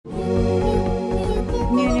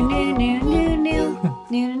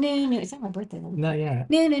It's not my birthday. Not yet.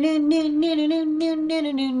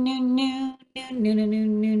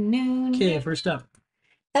 Okay, first up.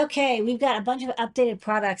 Okay, we've got a bunch of updated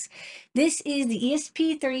products. This is the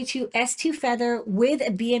ESP32 S2 Feather with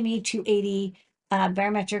a BME 280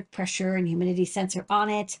 barometric pressure and humidity sensor on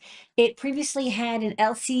it. It previously had an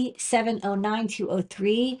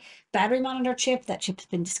LC709203 battery monitor chip. That chip's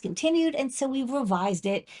been discontinued, and so we've revised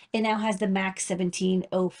it. It now has the MAX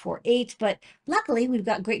 17048, but luckily we've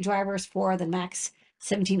got great drivers for the MAX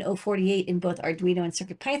 17048 in both Arduino and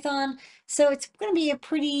CircuitPython. So it's going to be a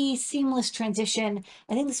pretty seamless transition.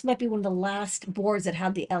 I think this might be one of the last boards that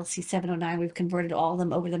had the LC709. We've converted all of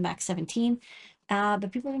them over to the Max 17,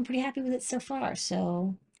 but people have been pretty happy with it so far.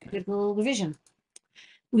 So good little revision.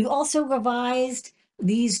 We've also revised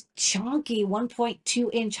these chunky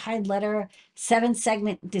 1.2-inch hide letter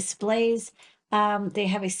 7-segment displays. They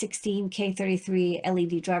have a 16K33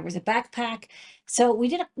 LED driver as a backpack. So we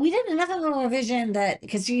did enough of a revision that,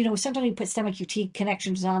 because sometimes we put STEMMA QT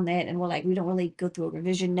connections on it and we're like, we don't really go through a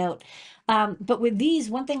revision note. But with these,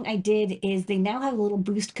 one thing I did is they now have a little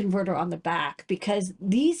boost converter on the back, because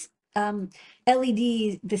these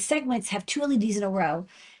LEDs, the segments have 2 LEDs in a row.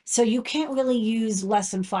 So you can't really use less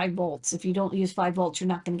than 5 volts. If you don't use 5 volts, you're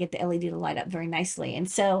not going to get the LED to light up very nicely.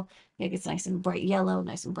 And so it gets nice and bright yellow,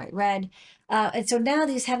 nice and bright red. And so now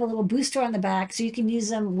these have a little booster on the back, so you can use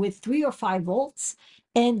them with 3 or 5 volts,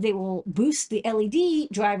 and they will boost the LED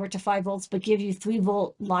driver to 5 volts, but give you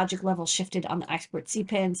 3-volt logic level shifted on the I2C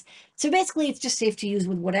pins. So basically, it's just safe to use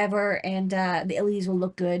with whatever, and the LEDs will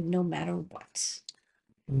look good no matter what.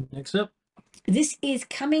 Next up. This is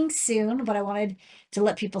coming soon, but I wanted to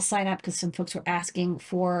let people sign up because some folks were asking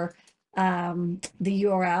for the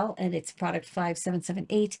URL, and it's product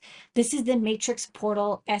 5778. This is the Matrix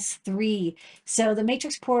Portal S3. So the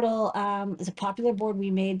Matrix Portal is a popular board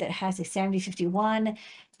we made that has a 7051,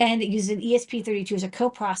 and it uses an ESP32 as a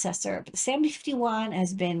coprocessor. But the 7051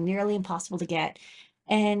 has been nearly impossible to get.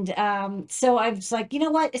 And so I was like, you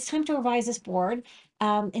know what? It's time to revise this board.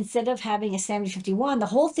 Instead of having a 7051, the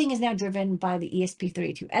whole thing is now driven by the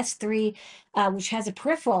ESP32 S3, which has a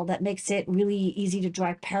peripheral that makes it really easy to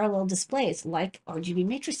drive parallel displays like RGB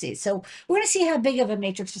matrices. So we're going to see how big of a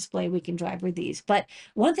matrix display we can drive with these. But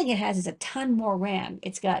one thing it has is a ton more RAM.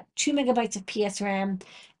 It's got 2 megabytes of PSRAM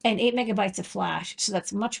and 8 megabytes of flash. So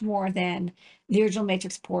that's much more than the original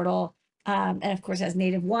Matrix Portal. And of course, it has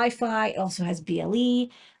native Wi-Fi. It also has BLE.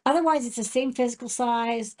 Otherwise, it's the same physical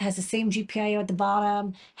size, has the same GPIO at the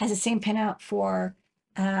bottom, has the same pinout for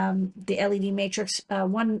the LED matrix.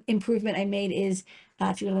 One improvement I made is,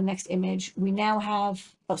 if you go to the next image, we now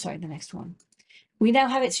have, oh, sorry, the next one. We now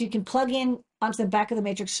have it so you can plug in onto the back of the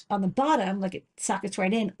matrix on the bottom, like it sockets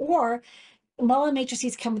right in, or all the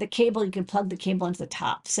matrices come with a cable. You can plug the cable into the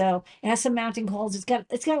top. So it has some mounting holes. It's got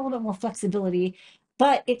a little bit more flexibility,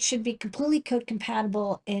 but it should be completely code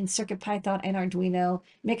compatible in CircuitPython and Arduino.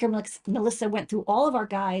 Maker Melissa went through all of our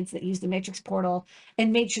guides that use the Matrix Portal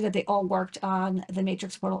and made sure that they all worked on the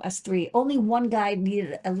Matrix Portal S3. Only one guide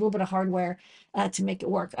needed a little bit of hardware to make it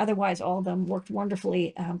work. Otherwise, all of them worked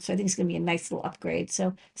wonderfully. So I think it's going to be a nice little upgrade.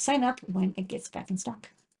 So sign up when it gets back in stock.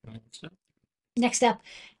 Next up,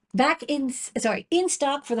 in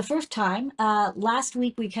stock for the first time. Last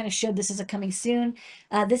week we kind of showed this as a coming soon.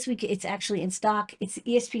 This week it's actually in stock. It's the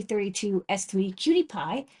ESP32 S3 QT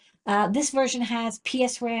Py. This version has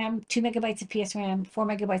PSRAM, 2 megabytes of PSRAM, 4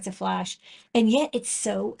 megabytes of flash, and yet it's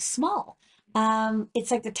so small.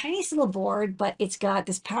 It's like the tiniest little board, but it's got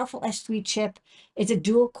this powerful S3 chip. It's a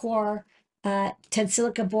dual core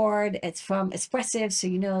Tensilica board. It's from Espressive, so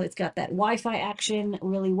it's got that Wi-Fi action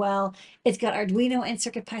really well. It's got Arduino and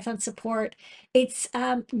CircuitPython support. It's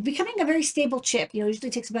becoming a very stable chip. It usually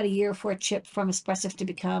takes about a year for a chip from Espressive to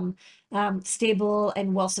become stable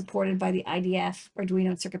and well supported by the IDF, Arduino,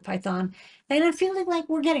 and CircuitPython. And I'm feeling like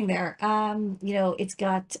we're getting there. It's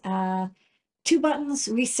got 2 buttons,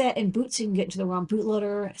 reset and boot, so you can get into the ROM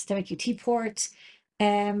bootloader, STEMMA QT port,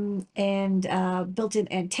 and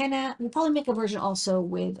built-in antenna. We'll probably make a version also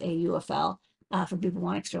with a UFL for people who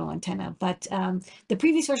want external antenna. But the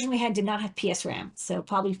previous version we had did not have PSRAM. So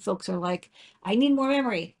probably folks are like, I need more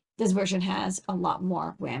memory. This version has a lot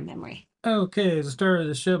more RAM memory. Okay, as a start of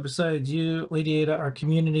the show, besides you, Lady Ada, our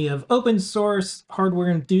community of open source hardware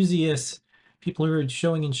enthusiasts, people who are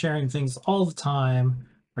showing and sharing things all the time,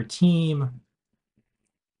 our team,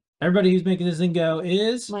 everybody who's making this thing go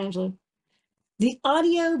is... Angela. The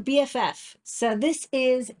Audio BFF. So this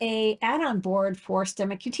is a add-on board for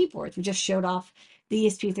STEMMA QT boards. We just showed off the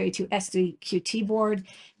ESP32 S3 QT board.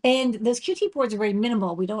 And those QT boards are very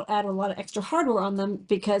minimal. We don't add a lot of extra hardware on them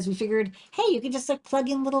because we figured, hey, you can just like plug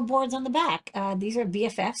in little boards on the back. These are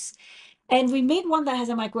BFFs. And we made one that has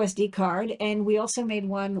a micro SD card, and we also made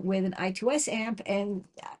one with an I2S amp. And,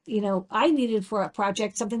 you know, I needed for a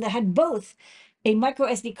project something that had both a micro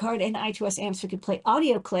SD card and I2S amp so we could play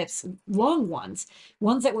audio clips, long ones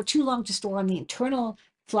that were too long to store on the internal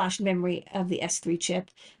flash memory of the S3 chip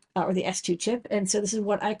or the S2 chip. And so this is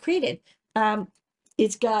what I created.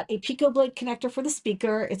 It's got a Pico Blade connector for the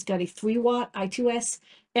speaker. It's got a 3-watt I2S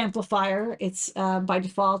amplifier. It's by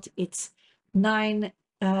default, it's 9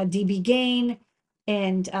 dB gain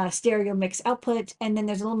and stereo mix output. And then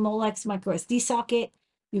there's a little Molex micro SD socket.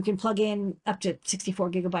 You can plug in up to 64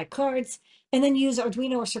 gigabyte cards and then use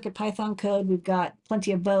Arduino or CircuitPython code. We've got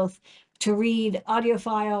plenty of both to read audio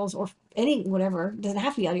files or any whatever. It doesn't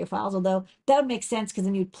have to be audio files, although that would make sense because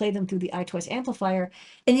then you'd play them through the I2S amplifier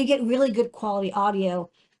and you get really good quality audio,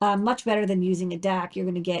 much better than using a DAC. You're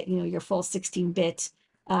going to get, you know, your full 16-bit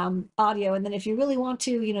audio. And then if you really want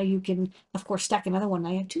to, you know, you can, of course, stack another one.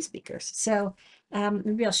 I have 2 speakers. So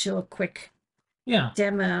maybe I'll show a quick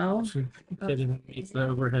demo. Get underneath the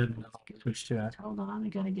overhead and I'll switch to it. Hold on, I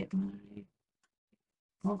got to get my,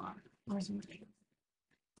 hold on. Where's my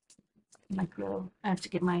micro? I have to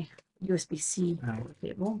get my USB-C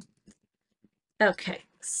cable. Okay,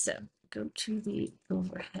 so go to the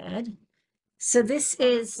overhead. So this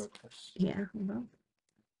is, yeah, hold on.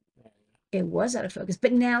 It was out of focus,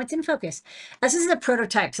 but now it's in focus. This is a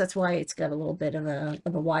prototype, so that's why it's got a little bit of a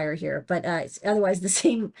wire here. But it's otherwise the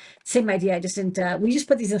same idea. I just didn't. We just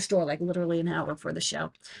put these in the store like literally an hour for the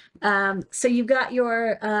show. So you've got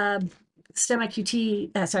your STEMMA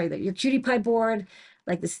QT, your QT Py board,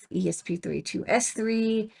 like this ESP32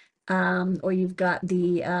 S3, or you've got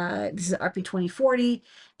the this is RP2040,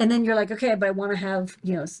 and then you're like, okay, but I want to have,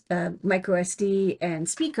 you know, micro SD and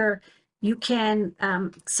speaker. You can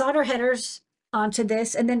solder headers onto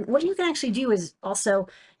this. And then what you can actually do is also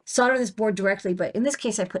solder this board directly. But in this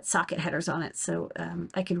case, I put socket headers on it. So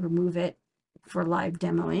I can remove it for live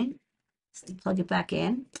demoing. So plug it back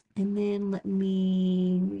in. And then let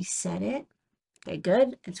me reset it. Okay,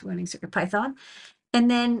 good. It's running CircuitPython.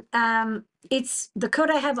 And then it's the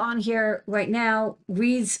code I have on here right now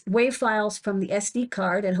reads WAV files from the SD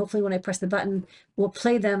card. And hopefully when I press the button, we'll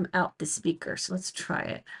play them out the speaker. So let's try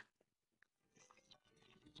it.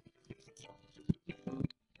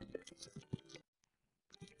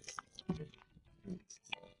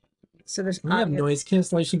 So there's we have noise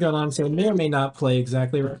cancellation going on, so it may or may not play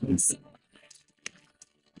exactly right. This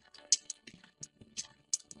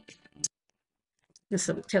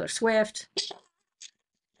is Taylor Swift.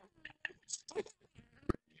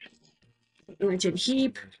 Imagine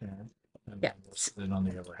heap. Yeah. On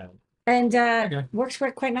the overhead. And works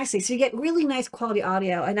quite nicely. So you get really nice quality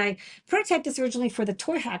audio. And I prototyped this originally for the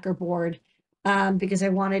Toy Hacker board because I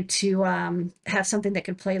wanted to have something that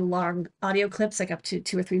could play long audio clips, like up to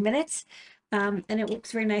 2 or 3 minutes. And it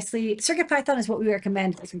works very nicely. CircuitPython is what we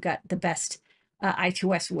recommend because we've got the best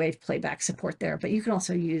I2S wave playback support there. But you can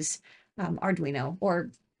also use Arduino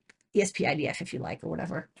or ESP IDF if you like, or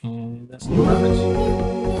whatever. And that's perfect.